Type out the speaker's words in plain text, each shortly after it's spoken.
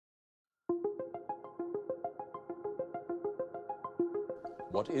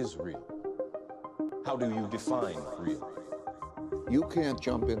What is real? How do you define real? You can't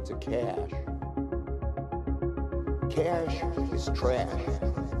jump into cash. Cash is trash.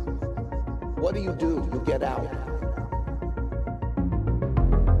 What do? You get out.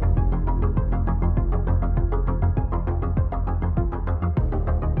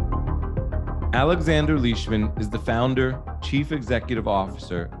 Alexander Leishman is the founder, chief executive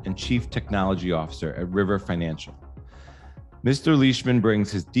officer, and chief technology officer at River Financial. Mr. Leishman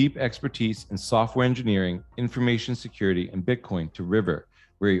brings his deep expertise in software engineering, information security, and Bitcoin to River,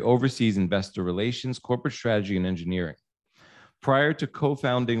 where he oversees investor relations, corporate strategy, and engineering. Prior to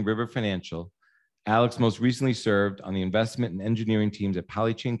co-founding River Financial, Alex most recently served on the investment and engineering teams at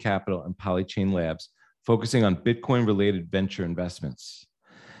Polychain Capital and Polychain Labs, focusing on Bitcoin-related venture investments.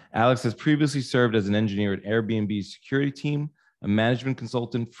 Alex has previously served as an engineer at Airbnb's security team, a management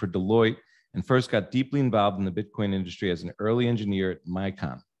consultant for Deloitte, and first got deeply involved in the Bitcoin industry as an early engineer at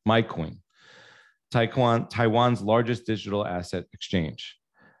MyCoin, Taiwan's largest digital asset exchange.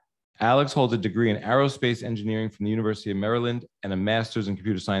 Alex holds a degree in aerospace engineering from the University of Maryland and a master's in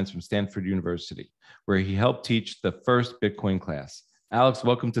computer science from Stanford University, where he helped teach the first Bitcoin class. Alex,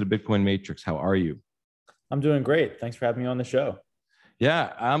 welcome to the Bitcoin Matrix. How are you? I'm doing great. Thanks for having me on the show.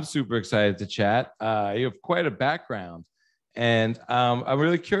 Yeah, I'm super excited to chat. You have quite a background, and I'm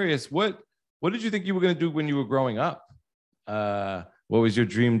really curious. What did you think you were going to do when you were growing up? What was your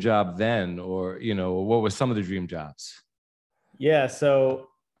dream job then, or what were some of the dream jobs? Yeah, so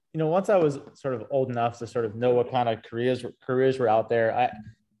once I was sort of old enough to sort of know what kind of careers were out there, I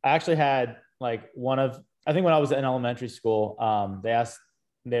actually had I think when I was in elementary school, they asked.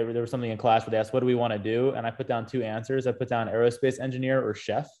 There was something in class where they asked, what do we want to do? And I put down two answers. I put down aerospace engineer or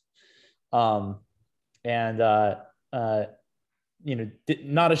chef. Not a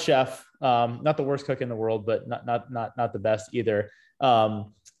chef, not the worst cook in the world, but not the best either.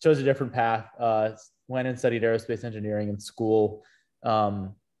 Chose a different path, went and studied aerospace engineering in school,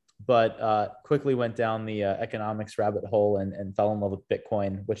 but quickly went down the economics rabbit hole and fell in love with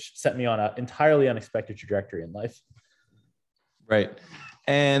Bitcoin, which set me on an entirely unexpected trajectory in life. Right.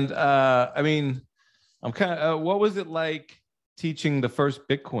 And what was it like teaching the first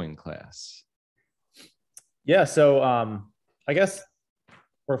Bitcoin class? Yeah. So I guess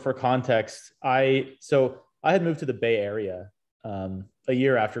for context, I had moved to the Bay Area a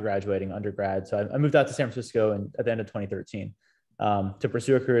year after graduating undergrad. So I moved out to San Francisco at the end of 2013 to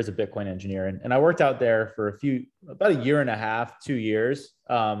pursue a career as a Bitcoin engineer. And I worked out there for about a year and a half, 2 years,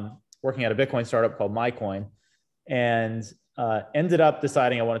 working at a Bitcoin startup called MyCoin. And ended up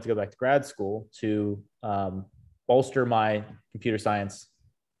deciding I wanted to go back to grad school to bolster my computer science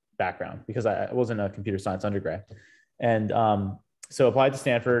background because I wasn't a computer science undergrad. And so applied to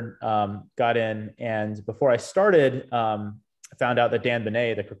Stanford, got in. And before I started, I found out that Dan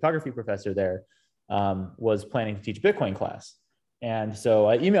Benet, the cryptography professor there, was planning to teach Bitcoin class. And so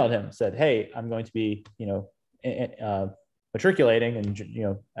I emailed him, said, hey, I'm going to be, matriculating and,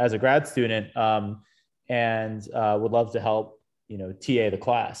 as a grad student, and would love to help, TA the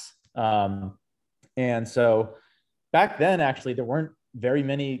class. And so back then, actually, there weren't very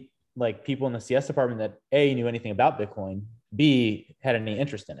many people in the CS department that A, knew anything about Bitcoin, B, had any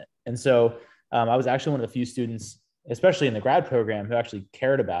interest in it. And so I was actually one of the few students, especially in the grad program, who actually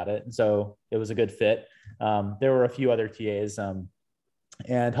cared about it. And so it was a good fit. There were a few other TAs and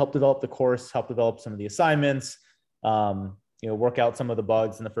helped develop the course, helped develop some of the assignments, work out some of the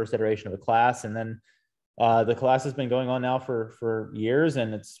bugs in the first iteration of the class. And then the class has been going on now for years,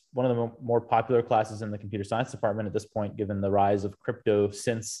 and it's one of the more popular classes in the computer science department at this point, given the rise of crypto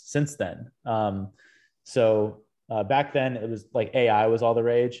since then. So back then it was AI was all the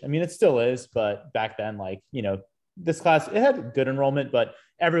rage. I mean, it still is, but back then, this class, it had good enrollment, but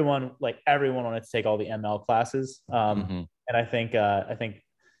everyone wanted to take all the ML classes. And I think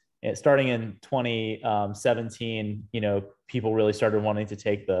starting in 2017, people really started wanting to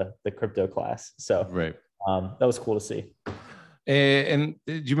take the crypto class. So right. That was cool to see. And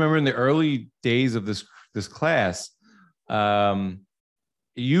do you remember in the early days of this class,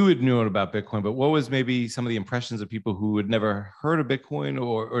 you had known about Bitcoin, but what was maybe some of the impressions of people who had never heard of Bitcoin,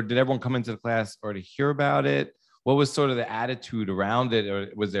 or did everyone come into the class or to hear about it? What was sort of the attitude around it, or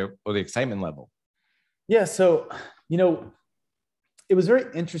the excitement level? Yeah. So, it was very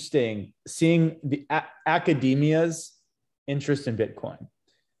interesting seeing the academia's interest in Bitcoin,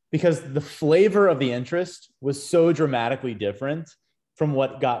 because the flavor of the interest was so dramatically different from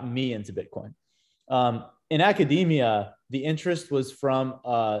what got me into Bitcoin. In academia, the interest was from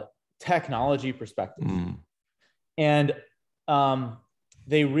a technology perspective. And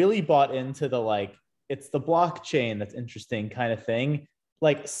they really bought into the it's the blockchain that's interesting kind of thing.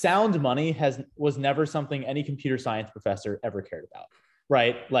 like sound money was never something any computer science professor ever cared about,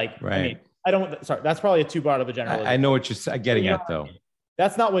 right? Like, Right. I mean, sorry, that's probably too broad of a generalization. I know what you're getting at, though.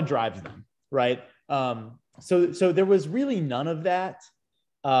 That's not what drives them, right? So there was really none of that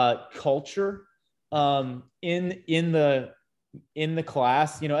culture in the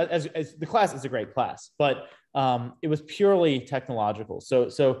class. You know, as the class is a great class, but it was purely technological.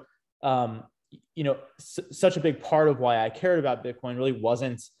 So you know, such a big part of why I cared about Bitcoin really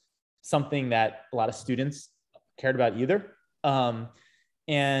wasn't something that a lot of students cared about either.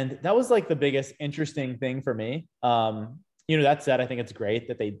 And that was like the biggest interesting thing for me. You know, that said, I think it's great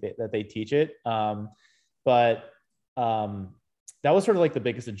that they teach it. But that was sort of like the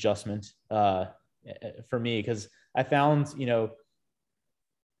biggest adjustment for me, because I found, you know,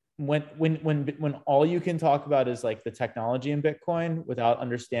 when all you can talk about is like the technology in Bitcoin without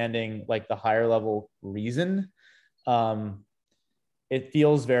understanding like the higher level reason, it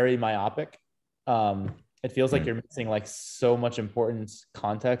feels very myopic. It feels like you're missing like so much important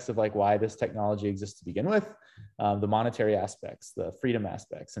context of like why this technology exists to begin with, the monetary aspects, the freedom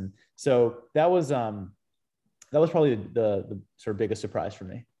aspects. And so that was probably the sort of biggest surprise for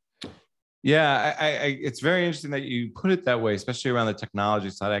me. Yeah, it's very interesting that you put it that way, especially around the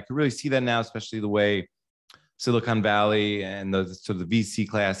technology side. I can really see that now, especially the way Silicon Valley and the VC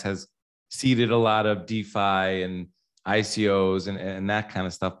class has seeded a lot of DeFi and ICOs and that kind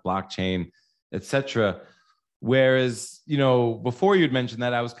of stuff, blockchain, etc. Whereas, you know, before you'd mentioned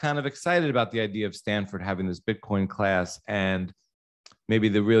that, I was kind of excited about the idea of Stanford having this Bitcoin class and maybe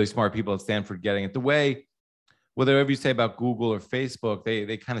the really smart people at Stanford getting it. The way, whatever you say about Google or Facebook,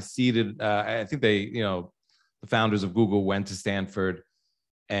 they kind of seeded, I think you know, the founders of Google went to Stanford,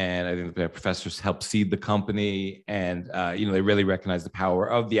 and I think the professors helped seed the company, and, you know, they really recognized the power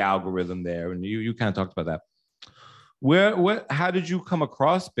of the algorithm there. And you kind of talked about that. How did you come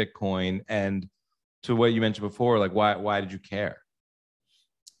across Bitcoin, and to what you mentioned before, like why did you care?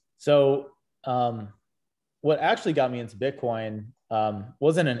 So what actually got me into Bitcoin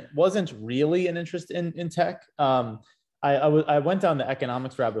wasn't really an interest in tech. I went down the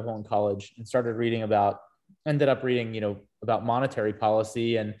economics rabbit hole in college and ended up reading, you know, about monetary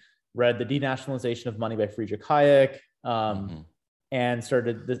policy, and read The Denationalization of Money by Friedrich Hayek, and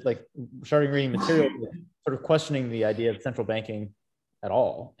started reading material sort of questioning the idea of central banking at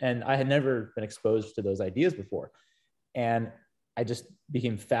all. And I had never been exposed to those ideas before. And I just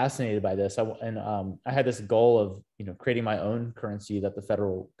became fascinated by this. I had this goal of, you know, creating my own currency that the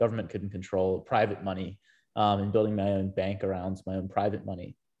federal government couldn't control, private money, and building my own bank around my own private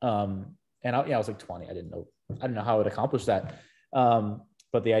money. And I was like 20. I didn't know how I would accomplish that.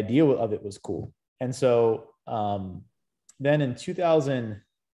 But the idea of it was cool. And so then in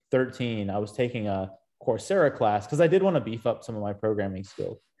 2013, I was taking a Coursera class because I did want to beef up some of my programming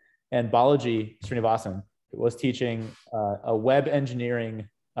skills. And Balaji Srinivasan was teaching a web engineering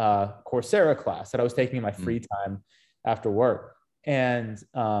Coursera class that I was taking in my free time after work. And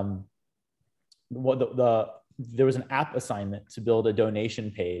there was an app assignment to build a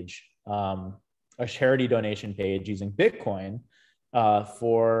donation page, a charity donation page using Bitcoin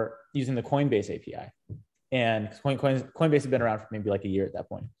for using the Coinbase API. And Coinbase had been around for maybe like a year at that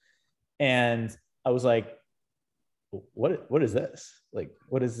point. And I was like, what is this? Like,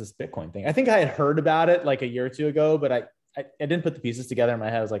 what is this Bitcoin thing? I think I had heard about it like a year or two ago, but I didn't put the pieces together in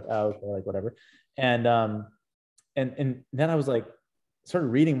my head. I was like, oh, okay, like whatever. And then I was like, started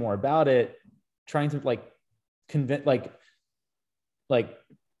reading more about it, trying to like convince, like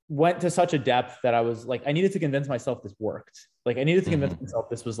went to such a depth that I was like, I needed to convince myself this worked. Like I needed to convince myself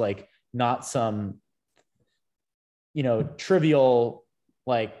this was like not some, you know, trivial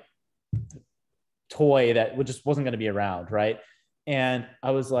like toy that just wasn't going to be around, right? And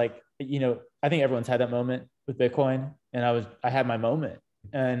I was like, you know, I think everyone's had that moment with Bitcoin, and I had my moment,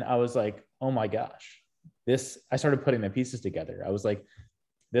 and I was like, oh my gosh, I started putting the pieces together. I was like,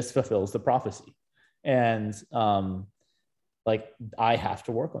 this fulfills the prophecy, and like I have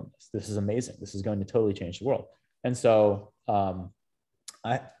to work on this. This is amazing. This is going to totally change the world. And so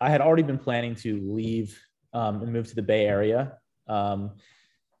I had already been planning to leave and move to the Bay Area.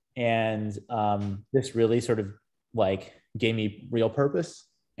 And this really sort of like gave me real purpose.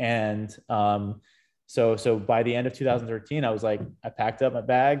 And so by the end of 2013, I was like, I packed up my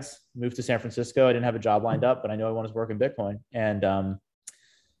bags, moved to San Francisco. I didn't have a job lined up, but I knew I wanted to work in Bitcoin. And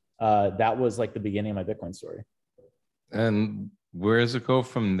that was like the beginning of my Bitcoin story. And where does it go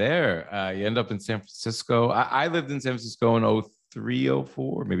from there? You end up in San Francisco. I lived in San Francisco in 03,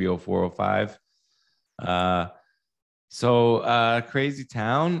 04, maybe 04, 05. So crazy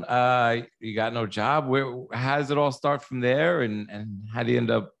town. You got no job. How does it all start from there? And how do you end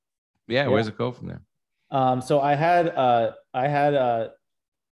up? Yeah, where's it go from there? So I had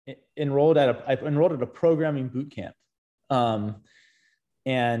enrolled at a programming boot camp,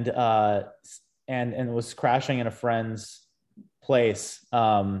 and was crashing in a friend's place,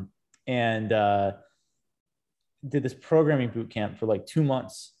 and did this programming boot camp for like 2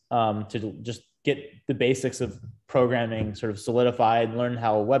 months, to just get the basics of programming sort of solidified, learn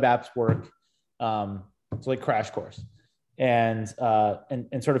how web apps work. So like crash course, and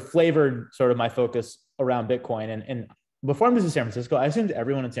sort of flavored sort of my focus around Bitcoin. And before I moved to San Francisco, I assumed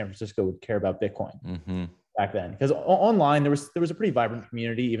everyone in San Francisco would care about Bitcoin back then, because online there was a pretty vibrant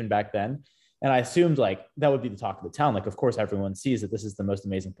community even back then. And I assumed like that would be the talk of the town. Like, of course, everyone sees that this is the most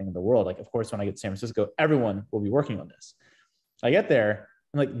amazing thing in the world. Like, of course, when I get to San Francisco, everyone will be working on this. I get there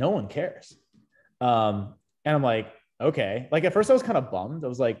and like, no one cares. And I'm like, okay. Like at first I was kind of bummed. I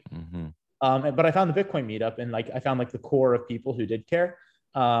was like, but I found the Bitcoin meetup, and like, I found like the core of people who did care.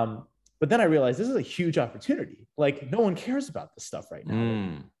 But then I realized this is a huge opportunity. Like no one cares about this stuff right now.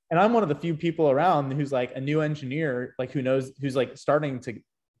 And I'm one of the few people around who's like a new engineer, like who's like starting to,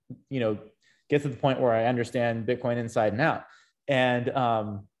 get to the point where I understand Bitcoin inside and out. And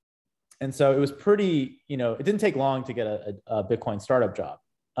so it was pretty, it didn't take long to get a Bitcoin startup job.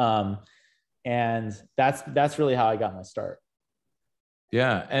 And that's really how I got my start.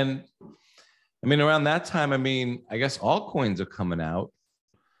 Yeah. And I mean, around that time, I guess altcoins are coming out.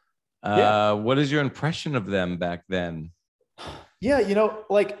 What is your impression of them back then? Yeah.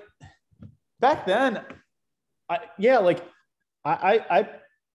 Like back then,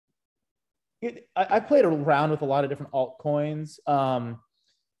 I played around with a lot of different altcoins.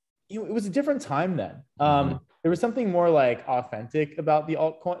 It was a different time then. There was something more like authentic about the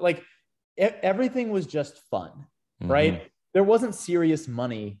altcoin. Like everything was just fun, right? There wasn't serious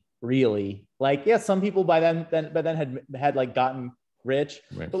money really. Like, yeah, some people by then had like gotten rich,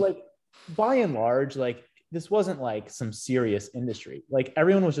 but like by and large, like this wasn't like some serious industry. Like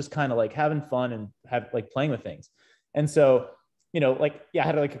everyone was just kind of like having fun and playing with things. And so, I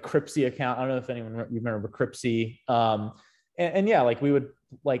had like a Cryptsy account. I don't know if anyone you remember Cryptsy. And yeah, like we would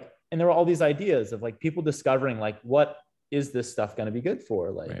like, and there were all these ideas of like people discovering like, what is this stuff going to be good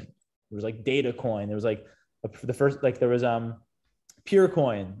for? Like there was like data coin. There was like the first, like there was Pure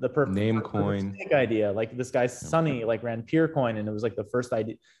Coin, the perfect name coin idea. Like this guy Sonny like ran Pure Coin, and it was like the first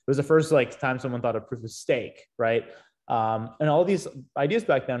idea. It was the first like time someone thought of proof of stake, right? And all these ideas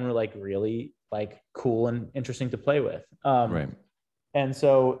back then were like really like cool and interesting to play with. And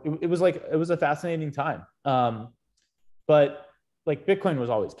so it was a fascinating time. But like Bitcoin was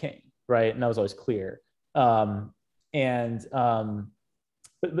always king, right? And that was always clear. But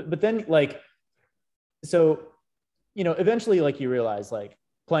then like, so, eventually like you realize like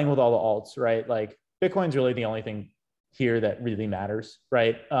playing with all the alts, right? Like Bitcoin's really the only thing here that really matters,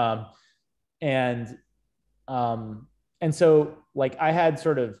 right? And so like I had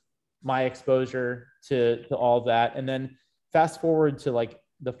sort of my exposure to all of that. And then fast forward to like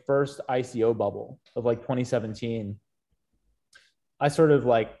the first ICO bubble of like 2017, I sort of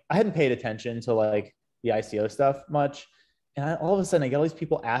like, I hadn't paid attention to like the ICO stuff much. And all of a sudden I get all these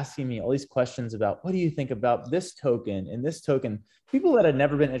people asking me all these questions about, what do you think about this token and this token? People that had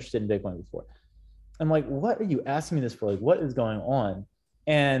never been interested in Bitcoin before. I'm like, what are you asking me this for? Like, what is going on?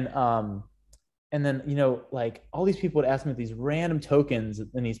 And then, like all these people would ask me these random tokens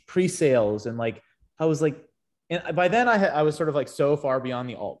and these pre-sales. And like, I was like, and by then I was sort of like so far beyond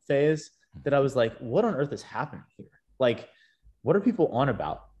the alt phase that I was like, what on earth is happening here? Like, what are people on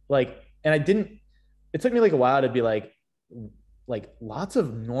about? Like, and it took me like a while to be like lots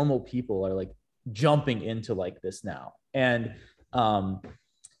of normal people are like jumping into like this now. And I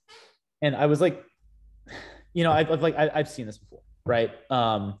was like, I've seen this before. Right.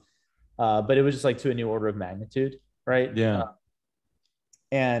 But it was just like to a new order of magnitude. Right. Yeah.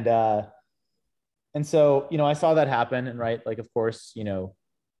 And so, I saw that happen, and right. Like, of course,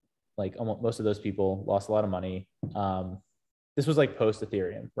 like almost most of those people lost a lot of money. This was like post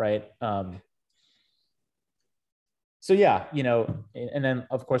Ethereum. Right. So yeah, and then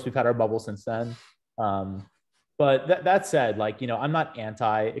of course we've had our bubble since then. But that said, like, I'm not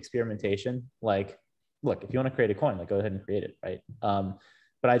anti-experimentation. Like, look, if you want to create a coin, like go ahead and create it, right?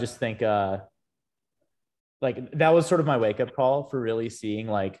 But I just think like that was sort of my wake-up call for really seeing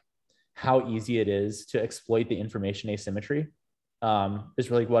like how easy it is to exploit the information asymmetry. Is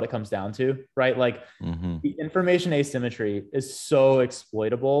really what it comes down to, right? Like the information asymmetry is so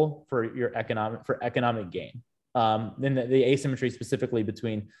exploitable for economic gain. Then the asymmetry specifically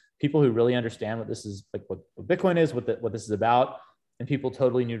between people who really understand what this is, like what Bitcoin is, what this is about, and people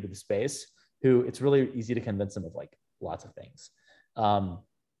totally new to the space who it's really easy to convince them of like lots of things.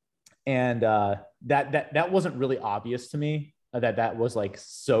 That wasn't really obvious to me that was like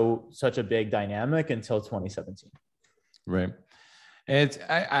such a big dynamic until 2017. Right. And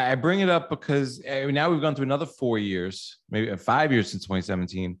I bring it up because now we've gone through another 4 years, maybe 5 years since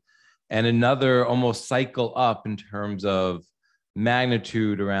 2017, and another almost cycle up in terms of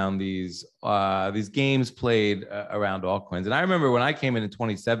magnitude around these games played around altcoins. And I remember when I came in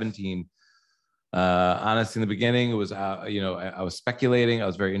 2017, honestly, in the beginning, it was, I was speculating. I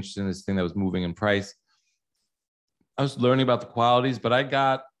was very interested in this thing that was moving in price. I was learning about the qualities, but I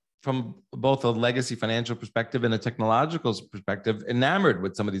got, from both a legacy financial perspective and a technological perspective, enamored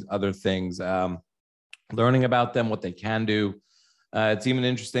with some of these other things, learning about them, what they can do. It's even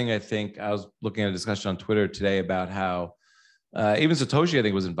interesting. I think I was looking at a discussion on Twitter today about how even Satoshi, I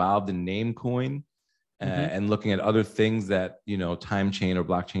think, was involved in Namecoin and looking at other things that, time chain or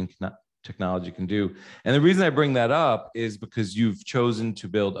blockchain technology can do. And the reason I bring that up is because you've chosen to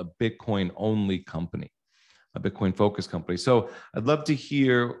build a Bitcoin only company, a Bitcoin focused company. So I'd love to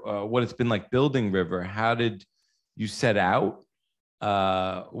hear what it's been like building River. How did you set out?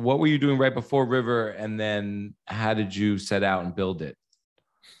 What were you doing right before River? And then how did you set out and build it?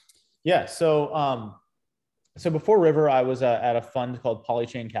 Yeah. So before River, I was at a fund called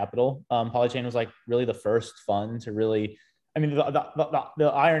Polychain Capital. Polychain was like really the first fund to really, I mean,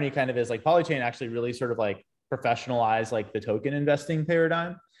 the irony kind of is like Polychain actually really sort of like professionalized like the token investing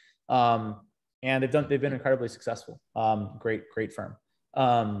paradigm. And they've been incredibly successful. Great firm.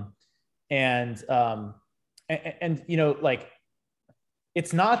 Like,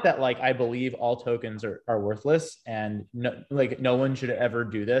 it's not that like I believe all tokens are worthless and no one should ever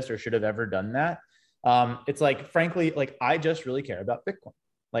do this or should have ever done that. It's like, frankly, like I just really care about Bitcoin.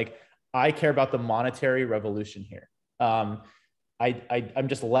 Like I care about the monetary revolution here. I'm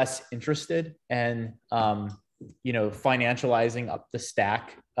just less interested in financializing up the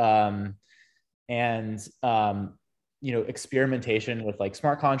stack experimentation with like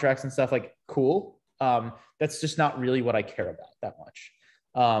smart contracts and stuff. Like cool. That's just not really what I care about that much.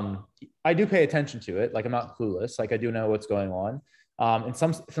 I do pay attention to it. Like I'm not clueless. Like I do know what's going on. And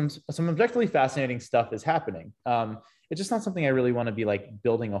some objectively fascinating stuff is happening. It's just not something I really want to be like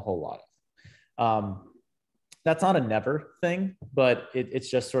building a whole lot of. That's not a never thing, but it's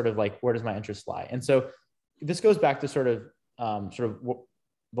just sort of like, where does my interest lie? And so this goes back to sort of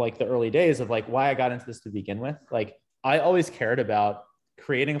like the early days of like why I got into this to begin with. Like I always cared about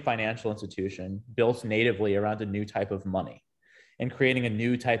creating a financial institution built natively around a new type of money and creating a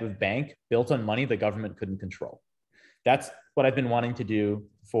new type of bank built on money the government couldn't control. That's what I've been wanting to do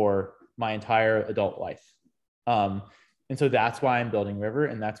for my entire adult life. And so that's why I'm building River,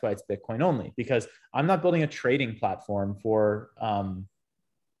 and that's why it's Bitcoin only, because I'm not building a trading platform for,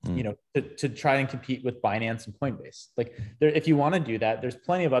 to try and compete with Binance and Coinbase. Like if you want to do that, there's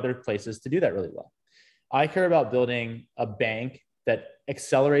plenty of other places to do that really well. I care about building a bank that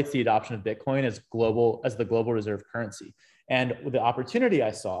accelerates the adoption of Bitcoin as the global reserve currency. And the opportunity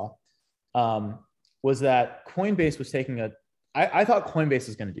I saw was that Coinbase was I thought Coinbase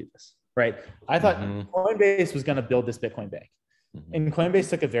was going to do this, right? I thought Coinbase was going to build this Bitcoin bank. And Coinbase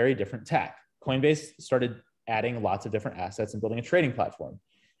took a very different tack. Coinbase started adding lots of different assets and building a trading platform.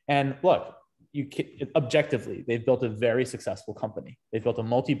 And look, objectively, they've built a very successful company. They've built a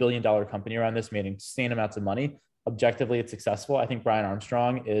multi-billion-dollar company around this, making insane amounts of money. Objectively, it's successful. I think Brian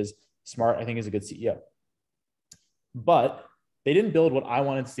Armstrong is smart. I think he's a good CEO. But they didn't build what I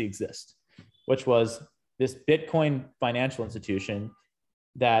wanted to see exist, which was this Bitcoin financial institution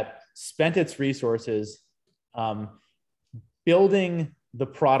that spent its resources building the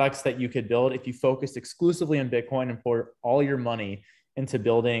products that you could build if you focused exclusively on Bitcoin and poured all your money into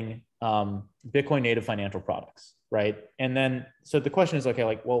building Bitcoin native financial products, right? And then, so the question is, okay,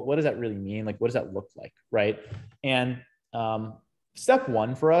 like, well, what does that really mean? Like, what does that look like, right? And step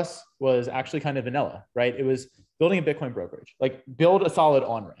one for us was actually kind of vanilla, right? It was building a Bitcoin brokerage, like build a solid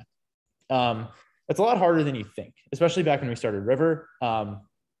on-ramp. It's a lot harder than you think, especially back when we started River.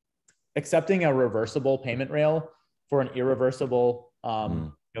 Accepting a reversible payment rail for an irreversible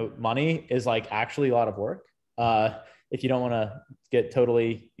money is like actually a lot of work. If you don't want to get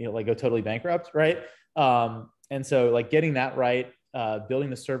totally, go totally bankrupt, right? And so like getting that right, building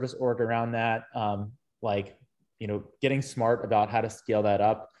the service org around that, getting smart about how to scale that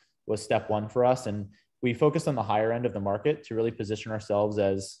up was step one for us. And we focused on the higher end of the market to really position ourselves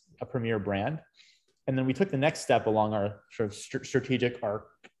as a premier brand. And then we took the next step along our sort of strategic arc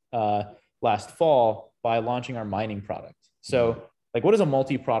last fall by launching our mining product. So like, what does a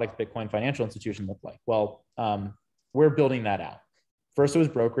multi-product Bitcoin financial institution look like? Well, we're building that out. First, it was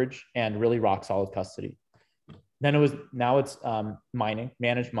brokerage and really rock solid custody. Then now it's mining,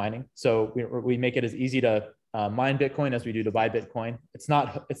 managed mining. So we make it as easy to mine Bitcoin as we do to buy Bitcoin. It's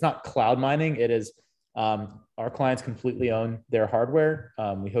not cloud mining. It is our clients completely own their hardware.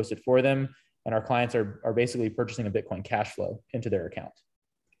 We host it for them, and our clients are basically purchasing a Bitcoin cash flow into their account.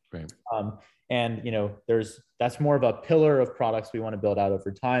 Right. And that's more of a pillar of products we want to build out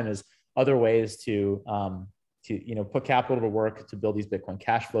over time, is other ways to put capital to work to build these Bitcoin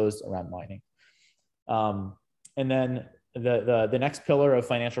cash flows around mining. And then the next pillar of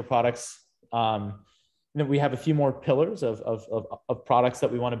financial products, we have a few more pillars of products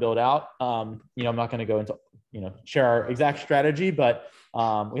that we want to build out. I'm not going to go into share our exact strategy, but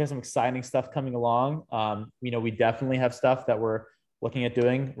we have some exciting stuff coming along. We definitely have stuff that we're looking at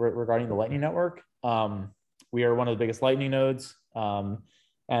doing regarding the Lightning Network. We are one of the biggest Lightning nodes.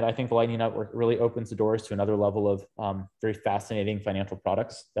 And I think the Lightning Network really opens the doors to another level of very fascinating financial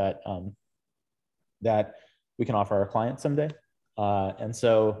products that we can offer our clients someday. And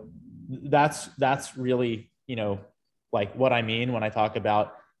so that's really, like what I mean when I talk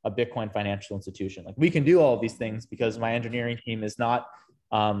about a Bitcoin financial institution. Like, we can do all of these things because my engineering team is not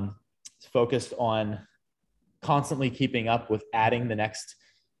focused on constantly keeping up with adding the next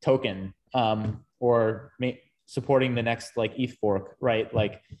token or supporting the next like ETH fork, right?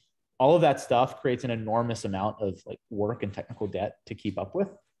 Like, all of that stuff creates an enormous amount of like work and technical debt to keep up with.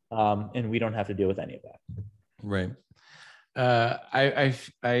 And we don't have to deal with any of that. Right. I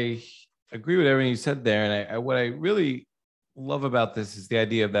agree with everything you said there. And what I really love about this is the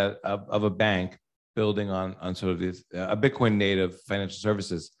idea of a bank building on sort of this a Bitcoin native financial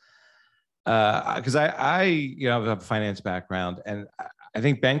services. Because I have a finance background, and I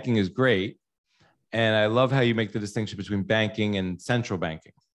think banking is great. And I love how you make the distinction between banking and central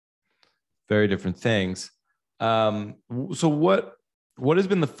banking. Very different things. So what has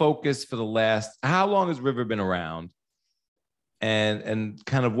been the focus for the last, how long has River been around? And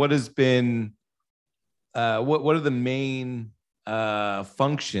kind of what has been, what are the main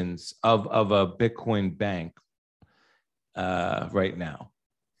functions of a Bitcoin bank right now?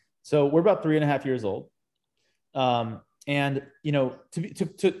 So we're about 3.5 years old. And,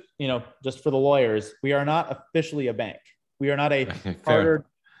 just for the lawyers, we are not officially a bank. We are not a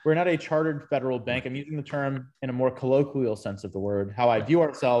chartered federal bank. I'm using the term in a more colloquial sense of the word. How I view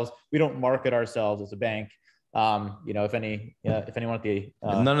ourselves, we don't market ourselves as a bank. If anyone at the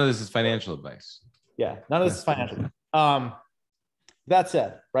none of this is financial advice. Yeah, none of this is financial. That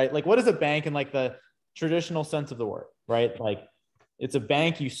said, right? Like, what is a bank in like the traditional sense of the word, right? Like, it's a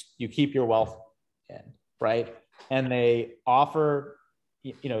bank you keep your wealth in, right? And they offer,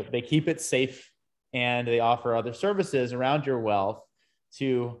 they keep it safe, and they offer other services around your wealth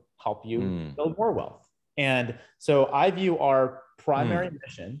to help you build more wealth. And so I view our primary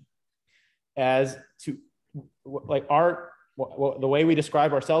mission as to, like, the way we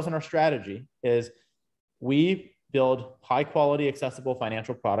describe ourselves in our strategy is we build high quality, accessible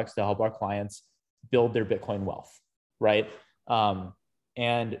financial products to help our clients build their Bitcoin wealth, right?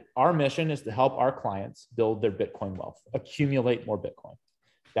 And our mission is to help our clients build their Bitcoin wealth, accumulate more Bitcoin.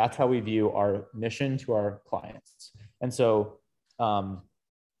 That's how we view our mission to our clients. And so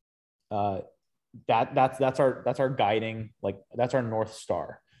that's our guiding, like, that's our North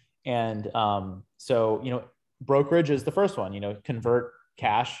Star. And so, brokerage is the first one, convert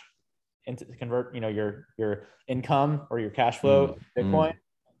cash into your income or your cash flow Bitcoin.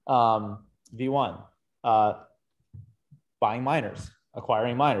 V1, buying miners,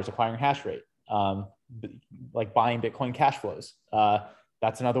 acquiring hash rate, like buying Bitcoin cash flows.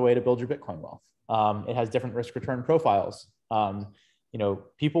 That's another way to build your Bitcoin wealth. It has different risk return profiles.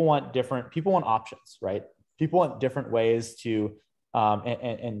 People want options, right? People want different ways to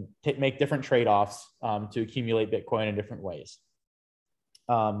make different trade-offs to accumulate Bitcoin in different ways.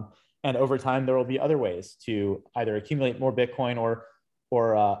 And over time, there will be other ways to either accumulate more Bitcoin or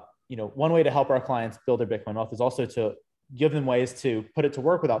one way to help our clients build their Bitcoin wealth is also to give them ways to put it to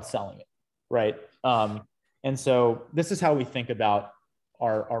work without selling it, right? And so this is how we think about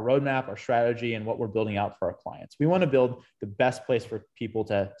our roadmap, our strategy, and what we're building out for our clients. We want to build the best place for people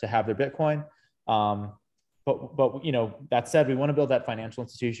to have their Bitcoin. But that said, we want to build that financial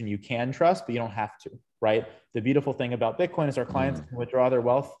institution you can trust, but you don't have to, right? The beautiful thing about Bitcoin is our clients can withdraw their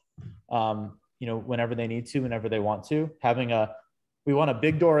wealth, whenever they need to, whenever they want to. We want a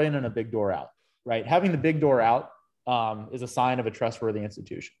big door in and a big door out, right? Having the big door out is a sign of a trustworthy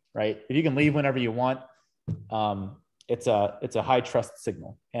institution, right? If you can leave whenever you want, it's a high trust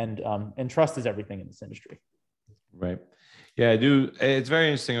signal, and trust is everything in this industry. Right. Yeah, I do. It's very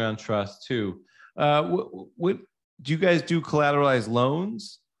interesting around trust too. What do you guys do collateralized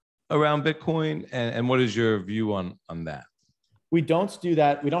loans around Bitcoin? And what is your view on that? We don't do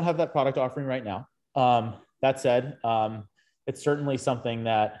that. We don't have that product offering right now. That said, it's certainly something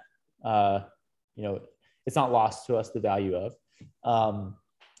that, it's not lost to us, the value of.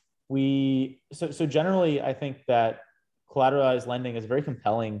 So generally, I think that collateralized lending is a very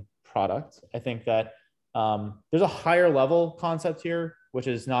compelling product. I think that there's a higher level concept here, which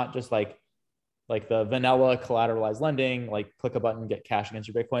is not just like the vanilla collateralized lending, like click a button, get cash against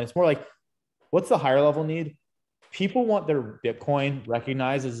your Bitcoin. It's more like, what's the higher level need? People want their Bitcoin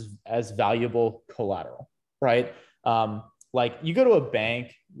recognized as valuable collateral, right? Like you go to a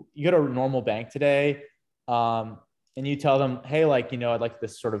bank, you go to a normal bank today, and you tell them, hey, like, I'd like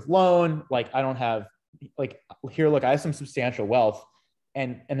this sort of loan. Like, I don't have, like, here, look, I have some substantial wealth.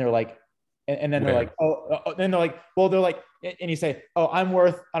 And they're like, and then they're like, then they're like, well, they're like, and you say, oh, I'm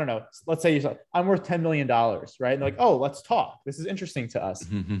worth, I don't know, let's say you say, I'm worth $10 million, right? And they're like, oh, let's talk. This is interesting to us.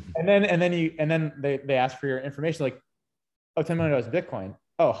 and then they ask for your information, like, oh, $10 million Bitcoin.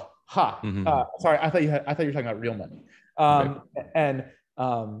 Oh, sorry, I thought you were talking about real money.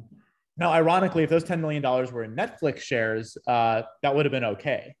 Now, ironically, if those $10 million were in Netflix shares, that would have been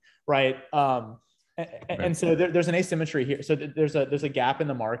okay, right? And so there's an asymmetry here. So there's a gap in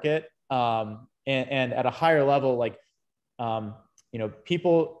the market, and at a higher level, like,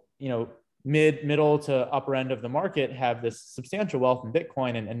 people, middle to upper end of the market have this substantial wealth in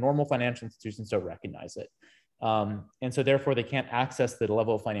Bitcoin, and normal financial institutions don't recognize it. And so therefore they can't access the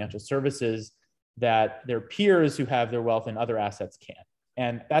level of financial services that their peers who have their wealth in other assets can.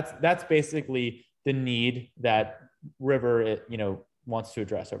 And that's basically the need that River, wants to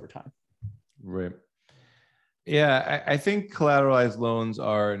address over time. Right. Yeah, I think collateralized loans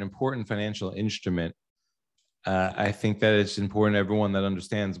are an important financial instrument. I think that it's important everyone that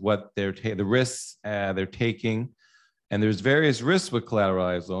understands what the risks they're taking. And there's various risks with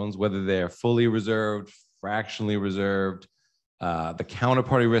collateralized loans, whether they're fully reserved, fractionally reserved, the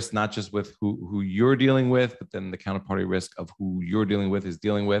counterparty risk, not just with who you're dealing with, but then the counterparty risk of who you're dealing with is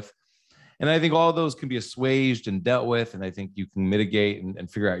dealing with. And I think all of those can be assuaged and dealt with. And I think you can mitigate and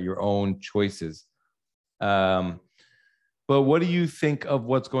figure out your own choices. But what do you think of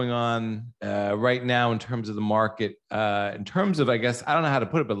what's going on right now in terms of the market, in terms of, I guess, I don't know how to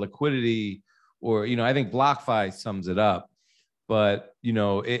put it, but liquidity, or, I think BlockFi sums it up. But,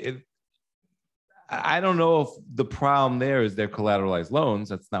 I don't know if the problem there is their collateralized loans.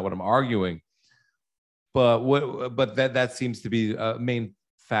 That's not what I'm arguing. But that seems to be a main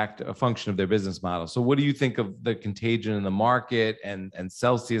a function of their business model. So what do you think of the contagion in the market and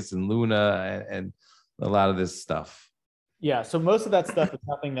Celsius and Luna and a lot of this stuff? Yeah, so most of that stuff is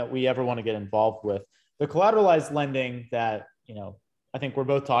nothing that we ever want to get involved with. The collateralized lending that, I think we're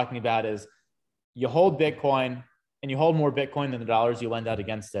both talking about is you hold Bitcoin and you hold more Bitcoin than the dollars you lend out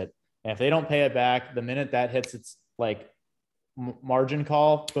against it. And if they don't pay it back, the minute that hits its like margin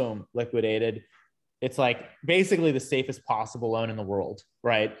call, boom, liquidated. It's like basically the safest possible loan in the world,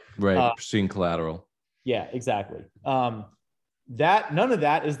 right? Right, pursuing collateral. Yeah, exactly. None of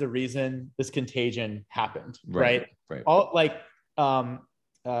that is the reason this contagion happened, right? All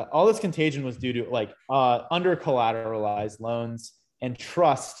this contagion was due to under collateralized loans and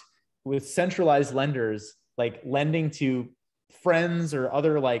trust with centralized lenders, like lending to friends or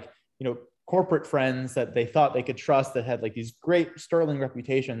other corporate friends that they thought they could trust that had like these great sterling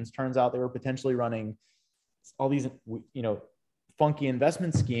reputations. Turns out they were potentially running all these, funky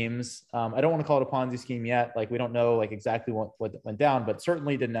investment schemes. I don't want to call it a Ponzi scheme yet. Like we don't know exactly what went down, but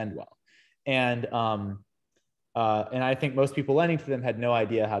certainly didn't end well. And I think most people lending to them had no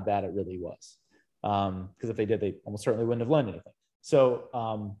idea how bad it really was. Because if they did, they almost certainly wouldn't have lent anything.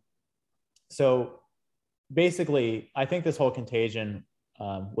 So basically, I think this whole contagion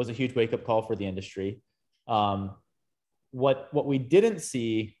was a huge wake-up call for the industry. What we didn't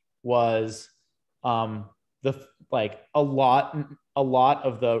see was a lot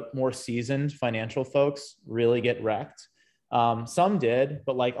of the more seasoned financial folks really get wrecked. Some did,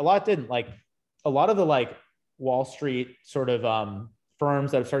 but a lot didn't. A lot of the Wall Street sort of firms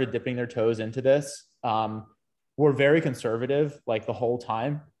that have started dipping their toes into this were very conservative the whole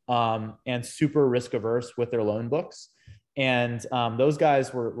time, and super risk averse with their loan books. And those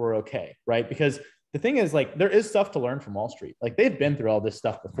guys were okay, right? Because the thing is, there is stuff to learn from Wall Street. They've been through all this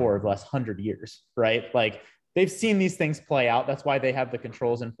stuff before the last 100 years, right? They've seen these things play out. That's why they have the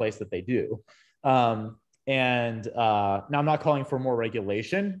controls in place that they do. Now I'm not calling for more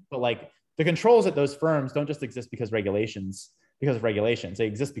regulation, but the controls at those firms don't just exist because of regulations. They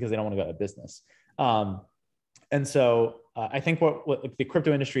exist because they don't want to go out of business. And so I think what like, the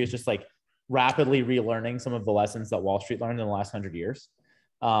crypto industry is just like rapidly relearning some of the lessons that Wall Street learned in the last 100 years.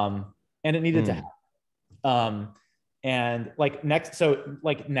 And it needed to happen. And like next, so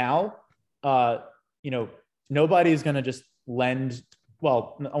like now, you know, nobody's going to just lend.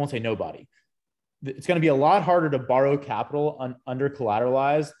 Well, I won't say nobody. It's going to be a lot harder to borrow capital under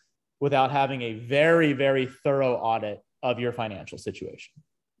collateralized without having a very, very thorough audit of your financial situation.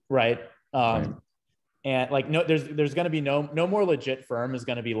 Right. And like, no, there's going to be no more legit firm is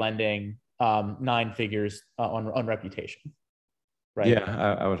going to be lending 9 figures on reputation. Right.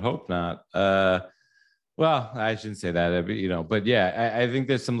 Yeah, I would hope not. Well, I shouldn't say that, you know, but yeah, I think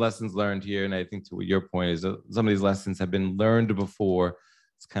there's some lessons learned here. And I think to your point is some of these lessons have been learned before.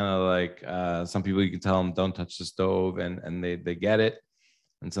 It's kind of like some people, you can tell them don't touch the stove and they get it.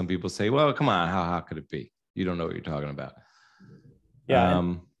 And some people say, well, come on, how could it be? You don't know what you're talking about. Yeah.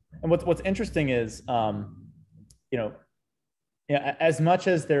 And what's interesting is, you know, as much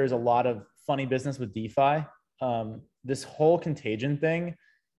as there's a lot of funny business with DeFi, this whole contagion thing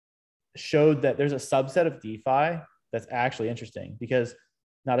showed that there's a subset of DeFi that's actually interesting because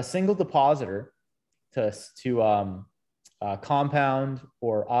not a single depositor to Compound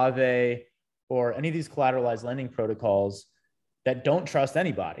or Aave or any of these collateralized lending protocols that don't trust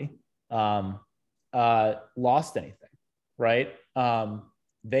anybody lost anything, right?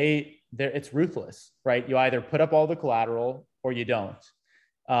 It's ruthless, right? You either put up all the collateral or you don't.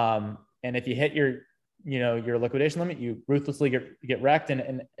 And if you hit your liquidation limit, you ruthlessly get wrecked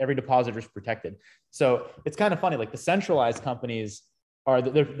and every depositor is protected. So it's kind of funny, like the centralized companies are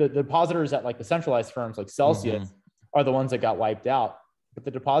the depositors at like the centralized firms like Celsius are the ones that got wiped out, but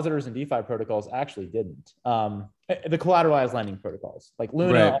the depositors in DeFi protocols actually didn't. The collateralized lending protocols like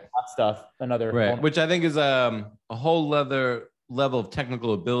Luna, all that stuff, which I think is a whole other level of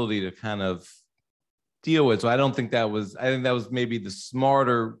technical ability to kind of deal with. So I think that was maybe the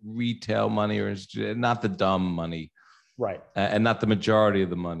smarter retail money or not the dumb money. Right. And not the majority of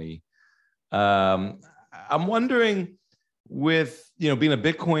the money. I'm wondering with, you know, being a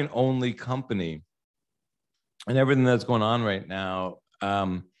Bitcoin only company and everything that's going on right now,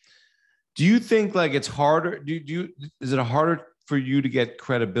 do you think like it's harder? Is it harder for you to get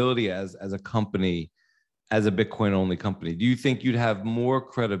credibility as a company, as a Bitcoin only company? Do you think you'd have more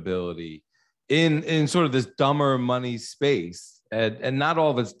credibility in sort of this dumber money space, and not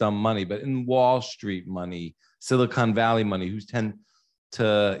all of it's dumb money, but in Wall Street money, Silicon Valley money, who's tend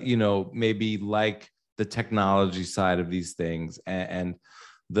to, you know, maybe like the technology side of these things and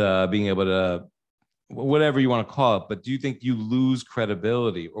the being able to, whatever you want to call it, but do you think you lose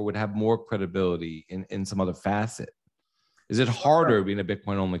credibility or would have more credibility in some other facet? Is it harder being a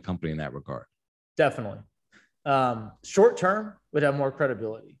Bitcoin only company in that regard? Definitely. Short term would have more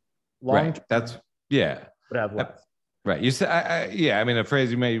credibility. Long term, that's would have less. Right. You say, I mean, a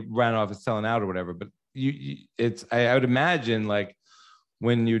phrase you may run off as selling out or whatever, but I would imagine like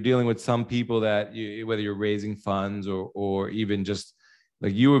when you're dealing with some people that whether you're raising funds or even just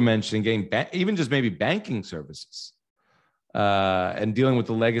like you were mentioning, getting even just maybe banking services and dealing with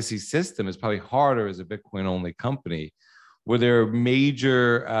the legacy system is probably harder as a Bitcoin only company. Were there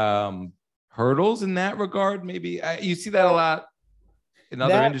major hurdles in that regard? Maybe you see that a lot in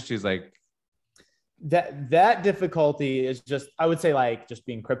other industries, like that difficulty is just, I would say, like just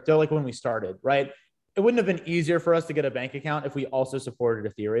being crypto, like when we started, right? It wouldn't have been easier for us to get a bank account if we also supported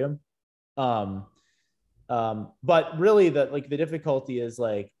Ethereum. But really the difficulty is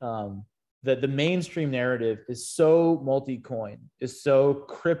like the mainstream narrative is so multi-coin, is so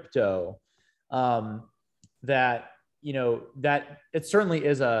crypto, that, you know, that it certainly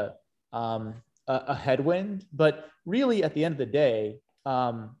is a headwind, but really at the end of the day,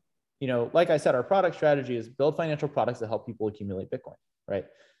 you know, like I said, our product strategy is build financial products that help people accumulate Bitcoin, right?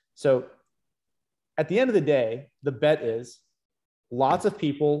 So at the end of the day, the bet is lots of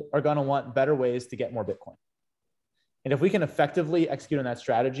people are going to want better ways to get more Bitcoin. And if we can effectively execute on that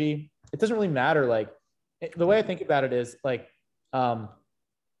strategy, it doesn't really matter. Like the way I think about it is like,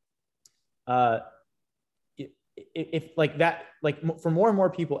 if like that, like for more and more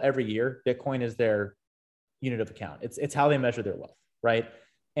people every year, Bitcoin is their unit of account. It's how they measure their wealth, right?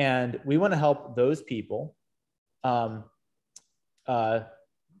 And we want to help those people build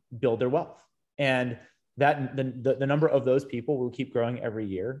their wealth. And that the number of those people will keep growing every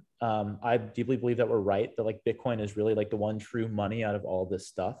year. I deeply believe that we're right, that like Bitcoin is really like the one true money out of all this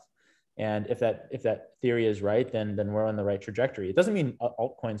stuff. And if that theory is right, then we're on the right trajectory. It doesn't mean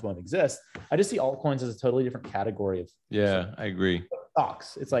altcoins won't exist. I just see altcoins as a totally different category of I agree.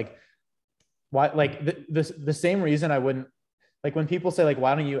 Stocks. It's like why, like the same reason I wouldn't like when people say like,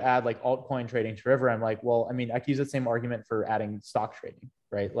 why don't you add like altcoin trading to River? I'm like, well, I mean, I can use the same argument for adding stock trading,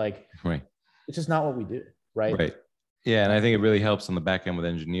 right? Like, Right. it's just not what we do, right? Right. Yeah, and I think it really helps on the back end with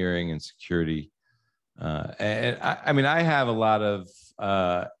engineering and security. And I mean, I have a lot of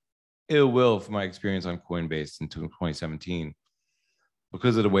ill will from my experience on Coinbase in 2017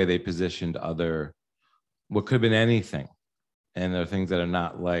 because of the way they positioned other, what could have been anything, and there are things that are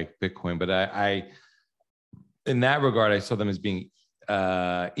not like Bitcoin. But I in that regard, I saw them as being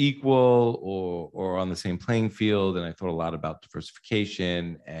equal or on the same playing field, and I thought a lot about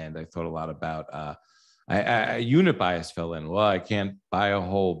diversification, and I thought a lot about I unit bias fell in. Well, I can't buy a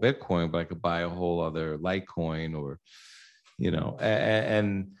whole Bitcoin, but I could buy a whole other Litecoin, or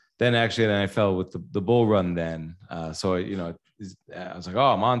and then I fell with the bull run then. So I was like,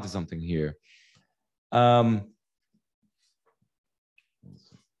 oh, I'm onto something here.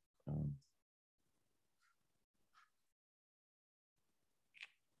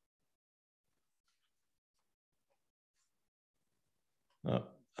 Oh,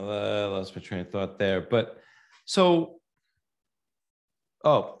 I lost my train of thought there. But so,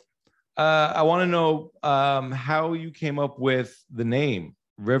 I want to know how you came up with the name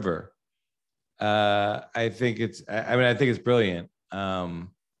River. I think it's brilliant. Well,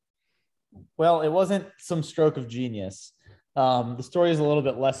 it wasn't some stroke of genius. The story is a little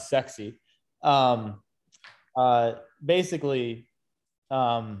bit less sexy. Basically,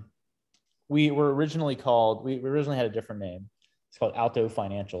 we originally had a different name. It's called Alto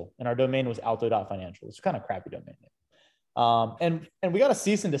Financial, and our domain was alto.financial. It's kind of crappy domain name. And we got a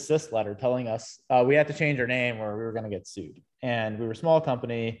cease and desist letter telling us we had to change our name or we were going to get sued. And we were a small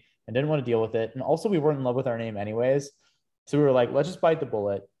company and didn't want to deal with it. And also we weren't in love with our name anyways. So we were like, let's just bite the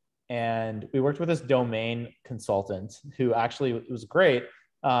bullet. And we worked with this domain consultant who actually, it was great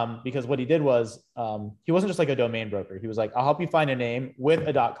because what he did was he wasn't just like a domain broker. He was like, I'll help you find a name with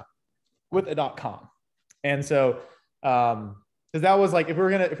a .com. And so, because that was like, if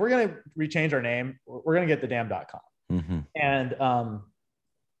we're gonna rechange our name, we're gonna get the damn .com. Mm-hmm.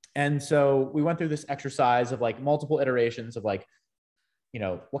 And so we went through this exercise of like multiple iterations of like,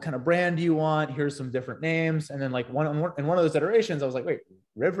 what kind of brand do you want? Here's some different names. And then like in one of those iterations, I was like, wait,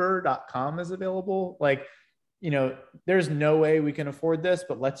 river.com is available. Like, there's no way we can afford this,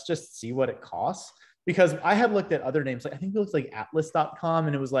 but let's just see what it costs. Because I have looked at other names. Like I think it looks like atlas.com.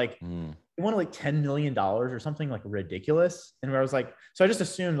 And it was like, it wanted like $10 million or something like ridiculous. And where I was like, so I just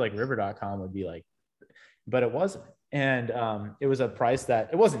assumed like river.com would be like, but it wasn't. And it was a price that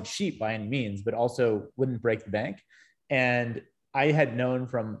it wasn't cheap by any means, but also wouldn't break the bank. And I had known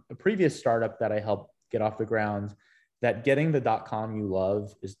from a previous startup that I helped get off the ground that getting the .com you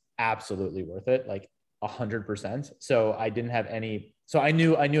love is absolutely worth it, like 100%. So I didn't have any, so I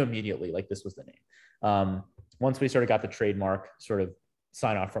knew immediately like this was the name. Once we sort of got the trademark sort of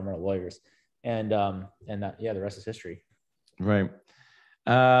sign off from our lawyers, and that, yeah, the rest is history. Right.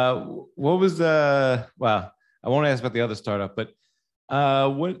 What was well, I won't ask about the other startup, but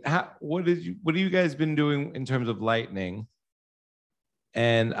what have you guys been doing in terms of Lightning?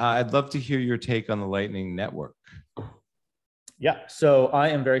 And I'd love to hear your take on the Lightning Network. Yeah, so I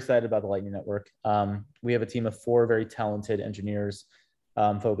am very excited about the Lightning Network. We have a team of 4 very talented engineers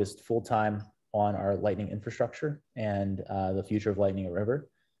focused full-time on our Lightning infrastructure and the future of Lightning at River.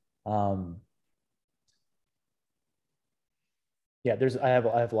 Yeah, I have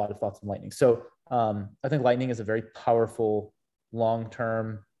a lot of thoughts on Lightning. So I think Lightning is a very powerful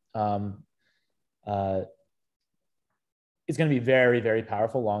long-term. It's going to be very, very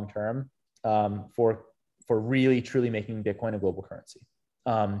powerful long-term for really truly making Bitcoin a global currency.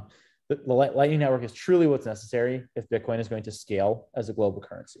 The Lightning Network is truly what's necessary if Bitcoin is going to scale as a global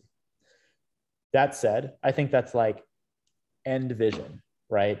currency. That said, I think that's like end vision,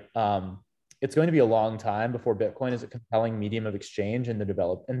 right? It's going to be a long time before Bitcoin is a compelling medium of exchange in the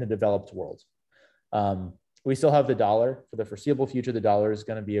developed world. We still have the dollar for the foreseeable future. The dollar is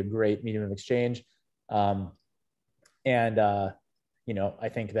going to be a great medium of exchange. I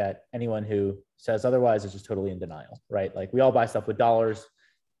think that anyone who says otherwise is just totally in denial, right? Like we all buy stuff with dollars.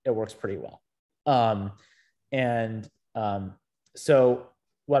 It works pretty well. So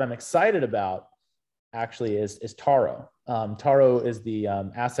what I'm excited about actually is Taro. Taro is the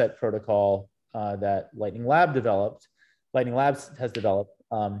asset protocol that Lightning Labs has developed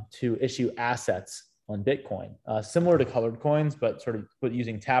to issue assets on Bitcoin, similar to colored coins, but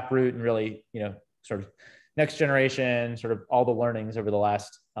using Taproot and really, sort of next generation, sort of all the learnings over the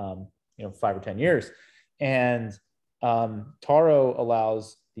last 5 or 10 years. And Taro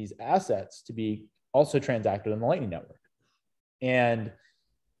allows these assets to be also transacted on the Lightning Network. And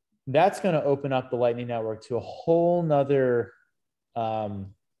that's going to open up the Lightning Network to a whole nother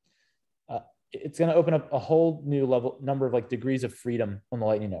it's going to open up a whole new number of like degrees of freedom on the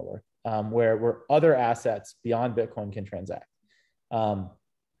Lightning Network, where other assets beyond Bitcoin can transact.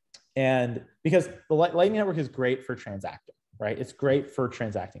 And because the Lightning Network is great for transacting, right? It's great for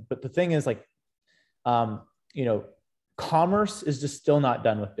transacting. But the thing is, like, commerce is just still not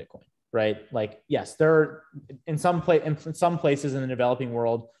done with Bitcoin, right? Like, yes, there are in some places in the developing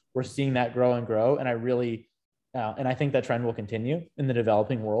world, we're seeing that grow and grow. And and I think that trend will continue in the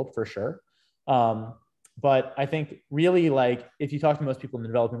developing world for sure. But I think really, like, if you talk to most people in the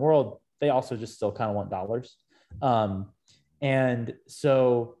developing world, they also just still kind of want dollars. And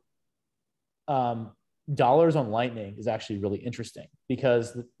so dollars on Lightning is actually really interesting,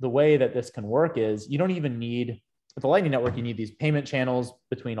 because the way that this can work is you don't even need, with the Lightning Network, you need these payment channels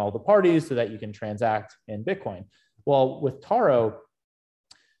between all the parties so that you can transact in Bitcoin. Well, with Taro,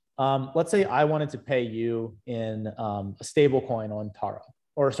 let's say I wanted to pay you in a stable coin on Taro,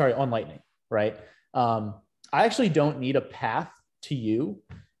 or sorry, on Lightning, right? I actually don't need a path to you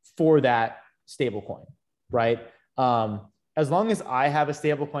for that stable coin, right? As long as I have a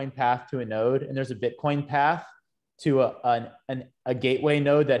stablecoin path to a node, and there's a Bitcoin path to a gateway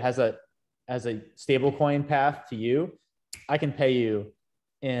node that has a stablecoin path to you, I can pay you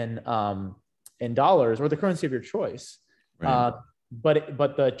in dollars or the currency of your choice. Right.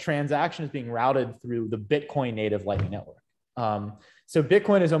 But the transaction is being routed through the Bitcoin native Lightning Network. So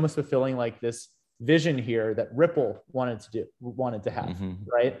Bitcoin is almost fulfilling like this vision here that Ripple wanted to have,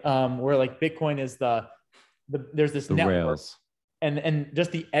 right? Where like Bitcoin is there's this network, rails, and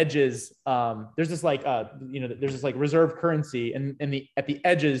just the edges. There's this like there's this like reserve currency, and at the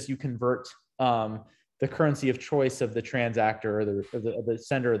edges you convert the currency of choice of the transactor or the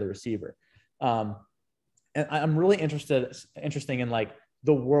sender or the receiver. And I'm really interesting in like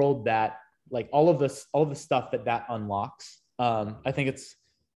the world that like all of the stuff that unlocks. I think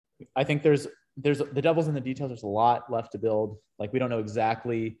there's the devil's in the details. There's a lot left to build. Like we don't know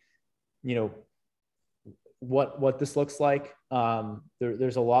exactly, what this looks like.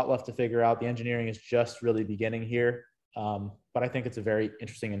 There's a lot left to figure out. The engineering is just really beginning here. But I think it's a very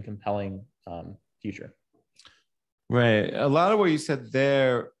interesting and compelling future. Right. A lot of what you said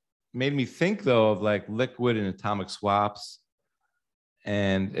there made me think though of like liquid and atomic swaps,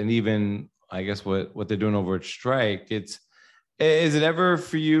 and even I guess what they're doing over at Strike. Is it ever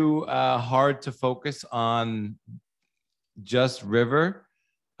for you hard to focus on just River?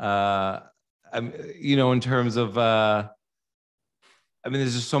 In terms of,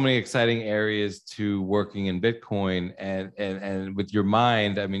 there's just so many exciting areas to working in Bitcoin, and with your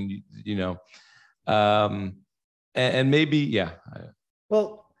mind, and maybe, yeah.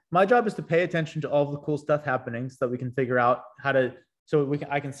 Well, my job is to pay attention to all the cool stuff happening so that we can figure out I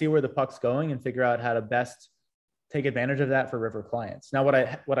can see where the puck's going and figure out how to best take advantage of that for River clients. Now, what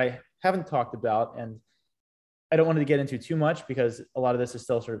I haven't talked about, and I don't want to get into too much because a lot of this is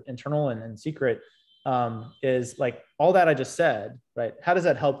still sort of internal and secret, is like all that I just said, right? How does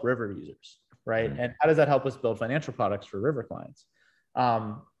that help River users, right? And how does that help us build financial products for River clients?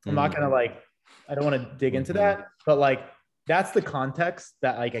 I'm not going to I don't want to dig into that, but like, that's the context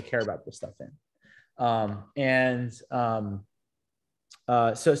that like I care about this stuff in.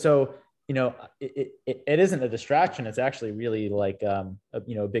 It isn't a distraction. It's actually really like, a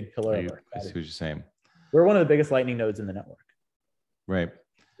big pillar. I see what you're saying. We're one of the biggest Lightning nodes in the network. Right.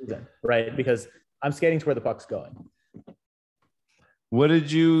 Right. Because I'm skating to where the puck's going. What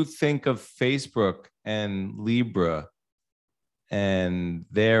did you think of Facebook and Libra and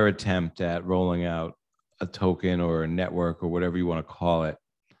their attempt at rolling out a token or a network or whatever you want to call it?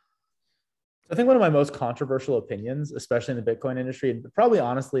 I think one of my most controversial opinions, especially in the Bitcoin industry, and probably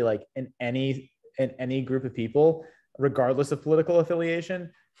honestly, like in any group of people, regardless of political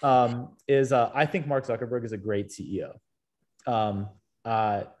affiliation, is I think Mark Zuckerberg is a great CEO.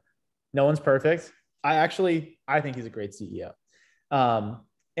 No one's perfect. I think he's a great CEO.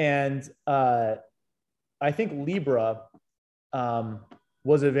 And I think Libra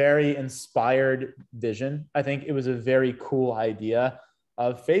was a very inspired vision. I think it was a very cool idea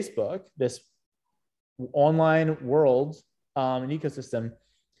of Facebook, this online world, an ecosystem,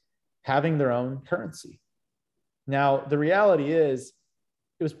 having their own currency. Now, the reality is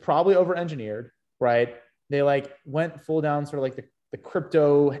it was probably over-engineered, right? They like went full down sort of like the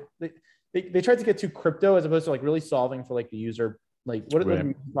crypto. They tried to get too crypto as opposed to like really solving for like the user, like what are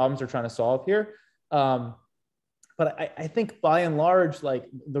the problems they're trying to solve here. But I think by and large, like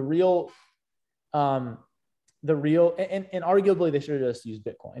the real, and arguably they should have just used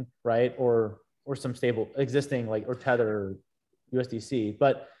Bitcoin, right? Or some stable existing like, or Tether or USDC.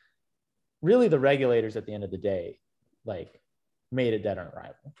 But really the regulators at the end of the day, like made it dead on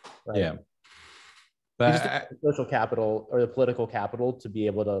arrival. Right? Yeah. But just But the social capital or the political capital to be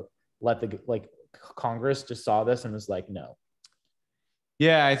able to let the Congress just saw this and was like, no.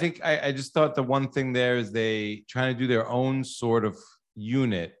 yeah, I think I just thought the one thing there is they trying to do their own sort of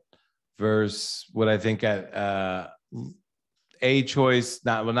unit versus what I think at a choice,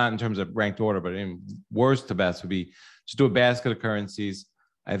 not in terms of ranked order, but in worst to best would be just do a basket of currencies.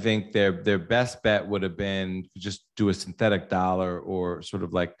 I think their best bet would have been just do a synthetic dollar or sort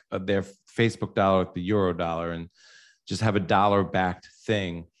of like their Facebook dollar, like the euro dollar, and just have a dollar backed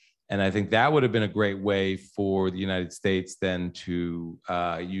thing. And I think that would have been a great way for the United States then to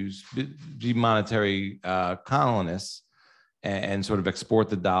use the monetary colonists and sort of export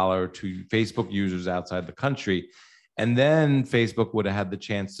the dollar to Facebook users outside the country. And then Facebook would have had the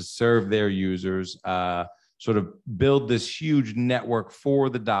chance to serve their users, sort of build this huge network for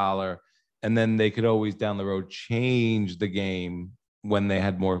the dollar. And then they could always down the road change the game when they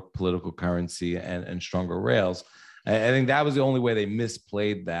had more political currency and stronger rails. I think that was the only way they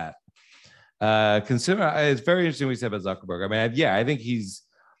misplayed that. Consider it's very interesting what you said about Zuckerberg. I mean, yeah, I think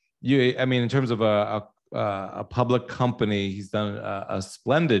in terms of a public company, he's done a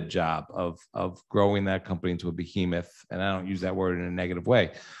splendid job of growing that company into a behemoth. And I don't use that word in a negative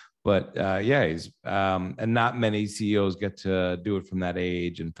way, but yeah, he's and not many CEOs get to do it from that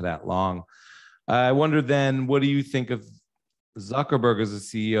age and for that long. I wonder then, what do you think of Zuckerberg as a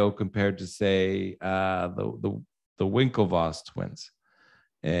CEO compared to, say, the Winklevoss twins?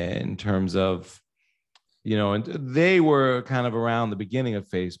 In terms of, and they were kind of around the beginning of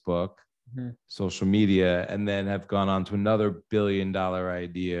Facebook, social media, and then have gone on to another $1 billion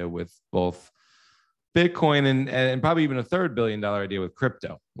idea with both Bitcoin and probably even a third $1 billion idea with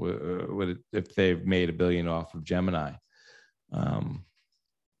crypto, if they've made $1 billion off of Gemini.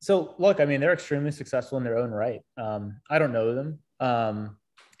 So look, I mean, they're extremely successful in their own right. I don't know them.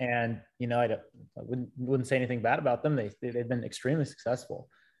 And I wouldn't say anything bad about them. They've been extremely successful.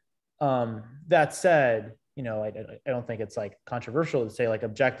 That said, I don't think it's like controversial to say, like,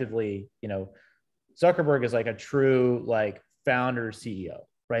 objectively, Zuckerberg is like a true like founder CEO,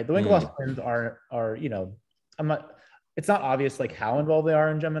 right? The Winklevoss twins are it's not obvious like how involved they are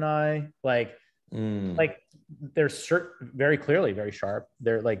in Gemini. Like they're very clearly very sharp.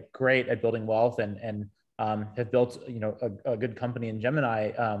 They're like great at building wealth and have built a good company in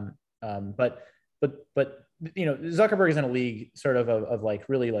Gemini. But Zuckerberg is in a league sort of like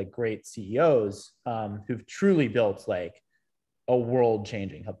really like great CEOs who've truly built like a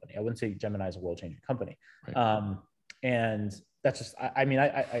world-changing company. I wouldn't say Gemini is a world-changing company. Right. And that's just,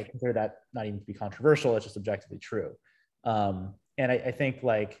 I consider that not even to be controversial. It's just objectively true. And I think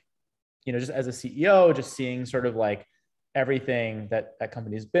like, just as a CEO, just seeing sort of like everything that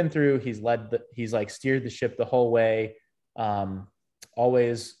company's been through, he's like steered the ship the whole way,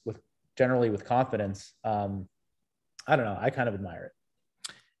 always generally with confidence. I don't know. I kind of admire it.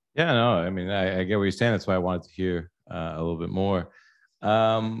 Yeah, no, I mean, I get what you're saying. That's why I wanted to hear a little bit more.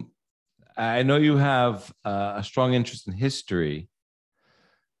 I know you have a strong interest in history.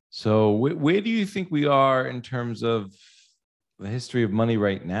 So where do you think we are in terms of the history of money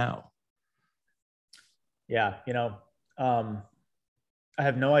right now? Yeah, I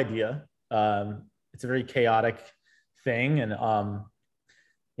have no idea. It's a very chaotic thing, and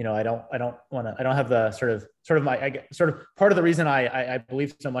I don't have the sort of part of the reason I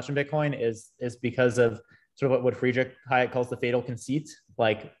believe so much in Bitcoin is because of sort of what Friedrich Hayek calls the fatal conceit,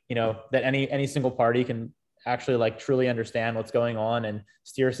 like, that any single party can actually like truly understand what's going on and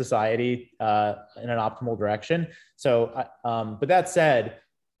steer society in an optimal direction. So, but that said,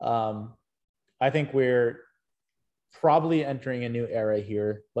 I think we're probably entering a new era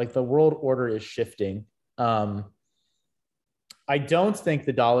here. Like the world order is shifting. I don't think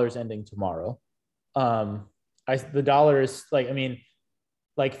the dollar is ending tomorrow. The dollar is like,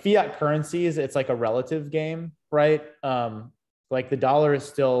 like fiat currencies, it's like a relative game, right? Like the dollar is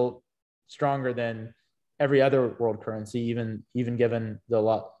still stronger than every other world currency, even given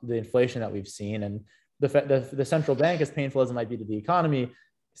the inflation that we've seen. And the central bank, as painful as it might be to the economy,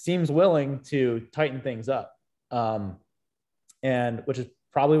 seems willing to tighten things up, and which is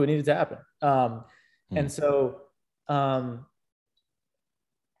probably what needed to happen. And so,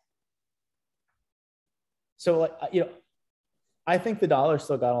 I think the dollar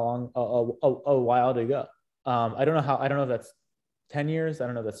still got along a while to go. I don't know if that's 10 years. I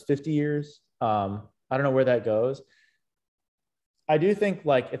don't know if that's 50 years. I don't know where that goes. I do think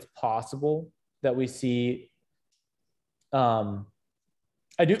like it's possible that we see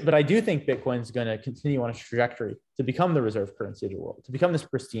I do think Bitcoin's going to continue on its trajectory to become the reserve currency of the world, to become this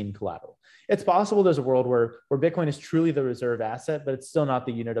pristine collateral. It's possible there's a world where Bitcoin is truly the reserve asset, but it's still not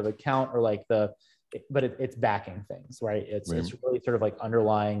the unit of account or like it's backing things, right? It's really sort of like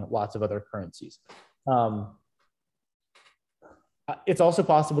underlying lots of other currencies. It's also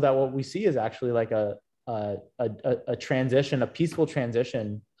possible that what we see is actually like a transition, a peaceful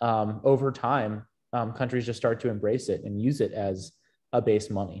transition over time. Countries just start to embrace it and use it as a base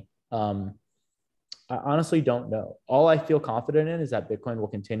money. I honestly don't know. All I feel confident in is that Bitcoin will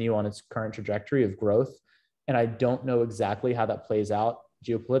continue on its current trajectory of growth. And I don't know exactly how that plays out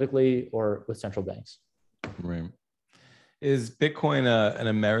geopolitically or with central banks. Right. Is Bitcoin an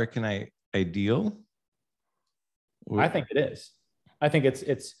American ideal? I think it is. I think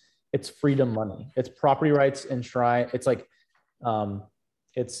it's freedom money. It's property rights enshrined. It's like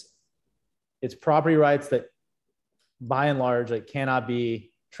it's property rights that by and large like cannot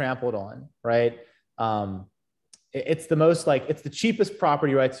be trampled on, right? It's the most like it's the cheapest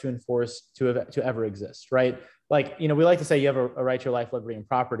property rights to enforce to ever exist, right? Like, you know, we like to say you have a right to your life, liberty, and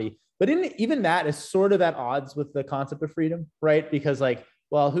property, but even that is sort of at odds with the concept of freedom, right? Because like,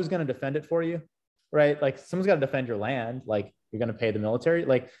 well, who's going to defend it for you, right? Like someone's got to defend your land. Like you're going to pay the military,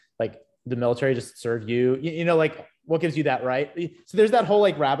 like the military just serve you, you know, like what gives you that right? So there's that whole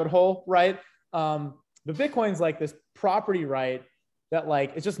like rabbit hole, right? But Bitcoin's like this property right that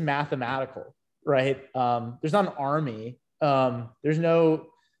like it's just mathematical, right? There's not an army. There's no,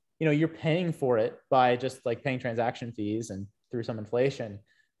 you know, you're paying for it by just like paying transaction fees and through some inflation.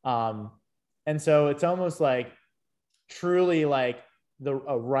 And so it's almost like truly like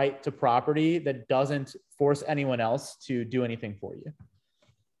a right to property that doesn't force anyone else to do anything for you.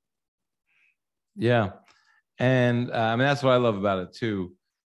 Yeah. And I mean, that's what I love about it too.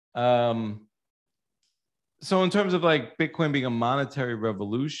 So in terms of like Bitcoin being a monetary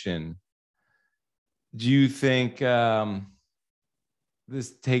revolution, do you think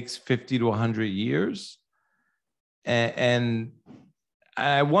this takes 50 to 100 years? And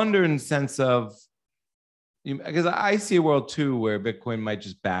I wonder in the sense of, because I see a world too where Bitcoin might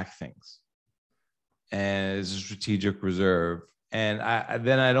just back things and it's a strategic reserve. And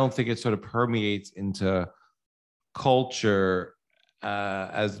then I don't think it sort of permeates into culture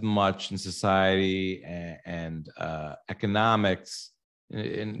as much in society and economics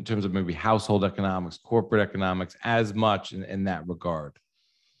in terms of maybe household economics, corporate economics, as much in that regard.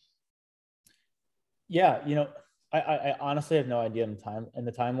 Yeah, you know, I honestly have no idea in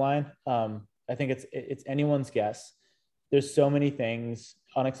the timeline. I think it's anyone's guess. There's so many things,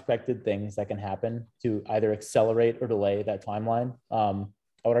 unexpected things that can happen to either accelerate or delay that timeline. I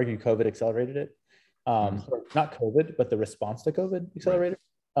would argue COVID accelerated it. Not COVID, but the response to COVID accelerated.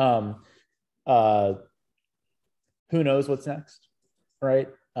 Right. Who knows what's next, right?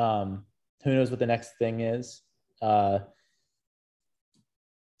 Who knows what the next thing is? You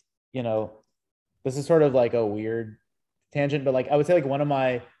know, this is sort of like a weird tangent, but like I would say like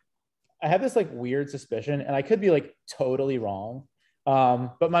I have this like weird suspicion, and I could be like totally wrong.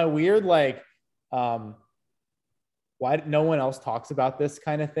 But my weird like why no one else talks about this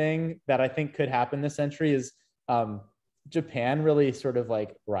kind of thing that I think could happen this century is Japan really sort of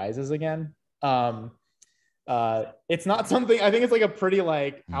like rises again. It's not something, I think it's like a pretty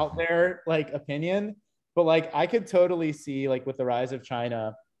like out there like opinion, but like I could totally see like with the rise of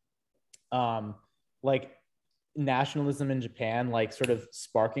China, like nationalism in Japan, like sort of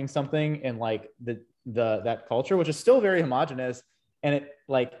sparking something in like that culture, which is still very homogenous. And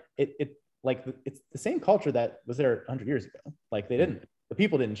it's the same culture that was there 100 years ago. Like the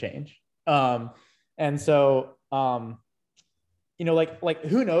people didn't change. And so, you know, like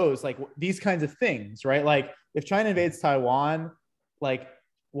who knows, like these kinds of things, right? Like if China invades Taiwan, like,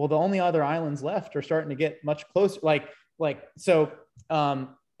 well, the only other islands left are starting to get much closer. So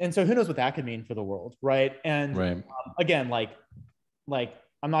who knows what that could mean for the world. Right. And right. Again, I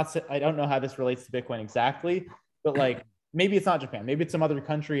don't know how this relates to Bitcoin exactly, but like, maybe it's not Japan, maybe it's some other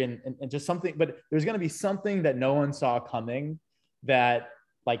country and just something, but there's going to be something that no one saw coming that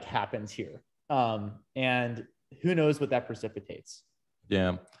like happens here. And who knows what that precipitates.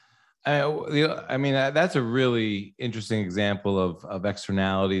 Yeah. I mean, that's a really interesting example of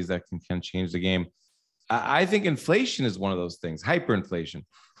externalities that can change the game. I think inflation is one of those things, hyperinflation.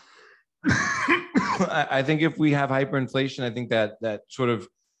 I think if we have hyperinflation, I think that sort of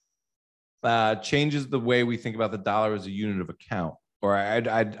changes the way we think about the dollar as a unit of account, or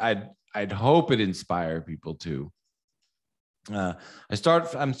I'd hope it inspire people to. I'm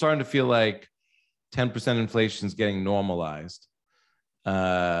starting to feel like 10% inflation is getting normalized,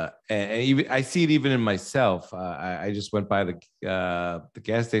 And even I see it even in myself. I just went by the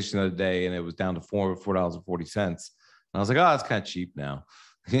gas station the other day, and it was down to $4.40. And I was like, oh, it's kind of cheap now.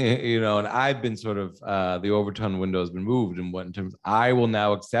 And I've been sort of the overturned window has been moved, and what in terms I will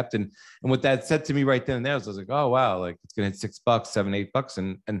now accept, and what that said to me right then and there was, I was like, oh wow, like it's gonna hit $6, $7,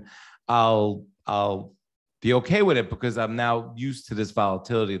 $8, and I'll be okay with it because I'm now used to this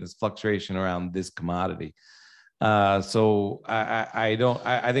volatility, this fluctuation around this commodity. So I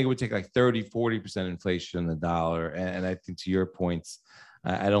think it would take like 30-40% inflation in the dollar, and I think to your points,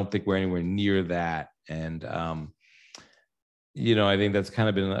 I don't think we're anywhere near that, and I think that's kind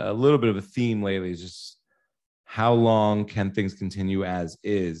of been a little bit of a theme lately, is just how long can things continue as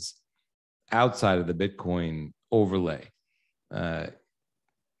is outside of the Bitcoin overlay? And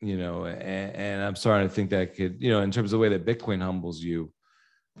I'm starting to think that could, in terms of the way that Bitcoin humbles you,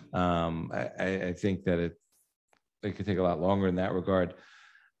 I think that it could take a lot longer in that regard.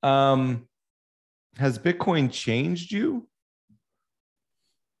 Has Bitcoin changed you?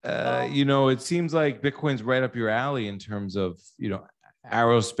 It seems like Bitcoin's right up your alley in terms of,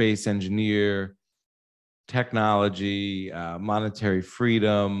 aerospace engineer, technology, monetary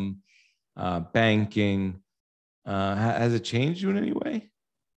freedom, banking. Has it changed you in any way?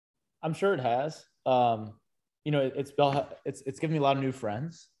 I'm sure it has. It's given me a lot of new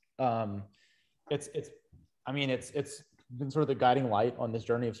friends. It's been sort of the guiding light on this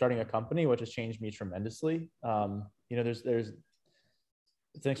journey of starting a company, which has changed me tremendously.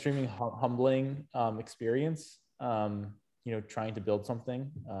 It's an extremely humbling experience, trying to build something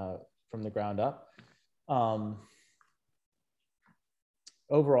from the ground up.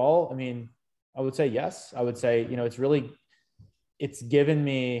 Overall, I would say yes. I would say, it's given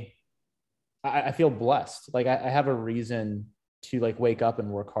me, I feel blessed. Like I have a reason to wake up and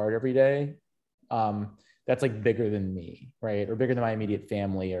work hard every day. That's bigger than me, right? Or bigger than my immediate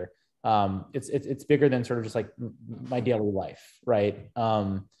family, or it's bigger than sort of just my daily life, right?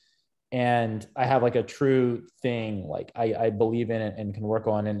 And I have a true thing, I believe in it and can work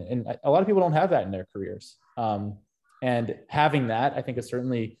on, and a lot of people don't have that in their careers. And having that, I think, has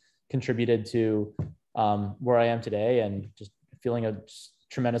certainly contributed to where I am today, and just feeling a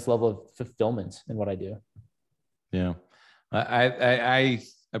tremendous level of fulfillment in what I do. Yeah, I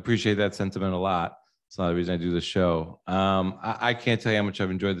appreciate that sentiment a lot. It's not the reason I do the show. I can't tell you how much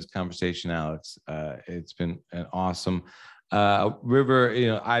I've enjoyed this conversation, Alex. It's been an awesome.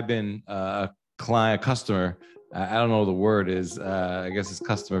 River, I've been a customer. I don't know what the word is. I guess it's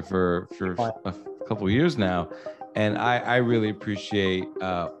customer for a couple of years now. And I really appreciate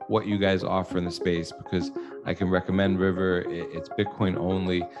what you guys offer in the space, because I can recommend River. It's Bitcoin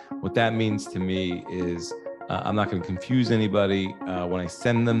only. What that means to me is I'm not going to confuse anybody when I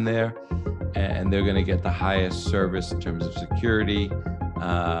send them there, and they're going to get the highest service in terms of security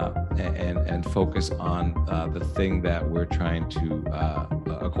and focus on the thing that we're trying to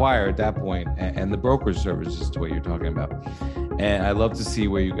acquire at that point, and the brokerage services to what you're talking about. And I love to see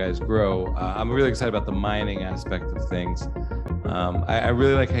where you guys grow. I'm really excited about the mining aspect of things. I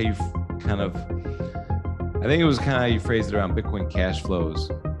really like how you I think it was kind of how you phrased it around Bitcoin cash flows,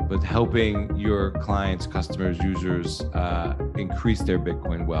 but helping your clients, customers, users increase their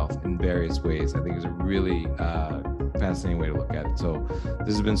Bitcoin wealth in various ways, I think is a really fascinating way to look at it. So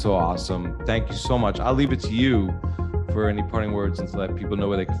this has been so awesome. Thank you so much. I'll leave it to you for any parting words and to let people know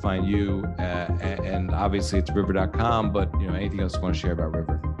where they can find you. And obviously it's river.com, but anything else you want to share about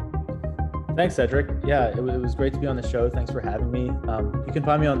River? Thanks, Cedric. Yeah, it was great to be on the show. Thanks for having me. You can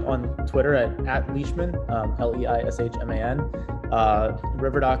find me on Twitter at Leishman, Leishman.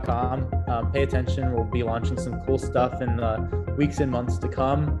 River.com. Pay attention. We'll be launching some cool stuff in the weeks and months to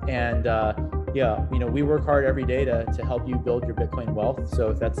come. And we work hard every day to help you build your Bitcoin wealth. So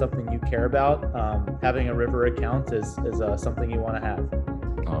if that's something you care about, having a River account is something you want to have.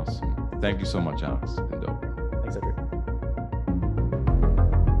 Awesome. Thank you so much, Alex.